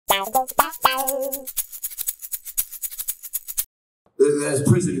There's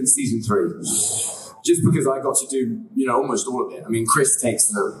prison in season 3. Just because I got to do, almost all of it. I mean, Chris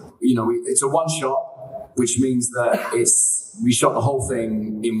takes it's a one shot, which means that we shot the whole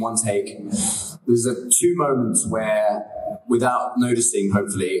thing in one take. There's 2 moments where, without noticing,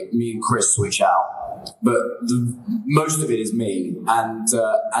 hopefully, me and Chris switch out. But most of it is me, and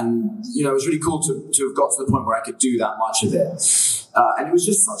it was really cool to have got to the point where I could do that much of it. And it was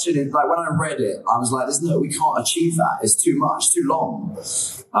just such when I read it, I was like, we can't achieve that. It's too much, too long.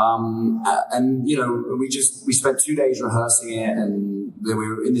 We spent 2 days rehearsing it, and then we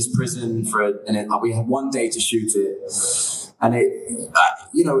were in this prison we had 1 day to shoot it. And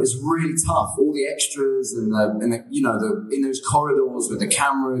it's really tough. All the extras and in those corridors with the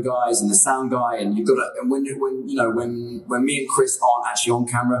camera guys and the sound guy, and when me and Chris aren't actually on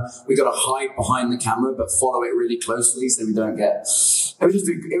camera, we got to hide behind the camera but follow it really closely so we don't get. It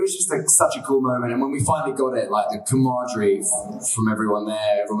was just such a cool moment. And when we finally got it, like the camaraderie from everyone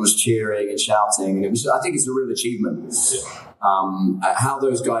there, everyone was cheering and shouting, and I think it's a real achievement. How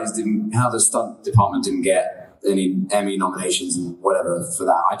the stunt department didn't get any Emmy nominations and whatever for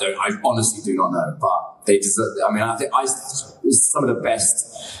that, I honestly do not know, but they deserve. I mean, I think it's some of the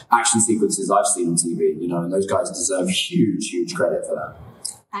best action sequences I've seen on TV, and those guys deserve huge credit for that.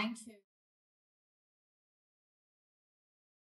 Thank you.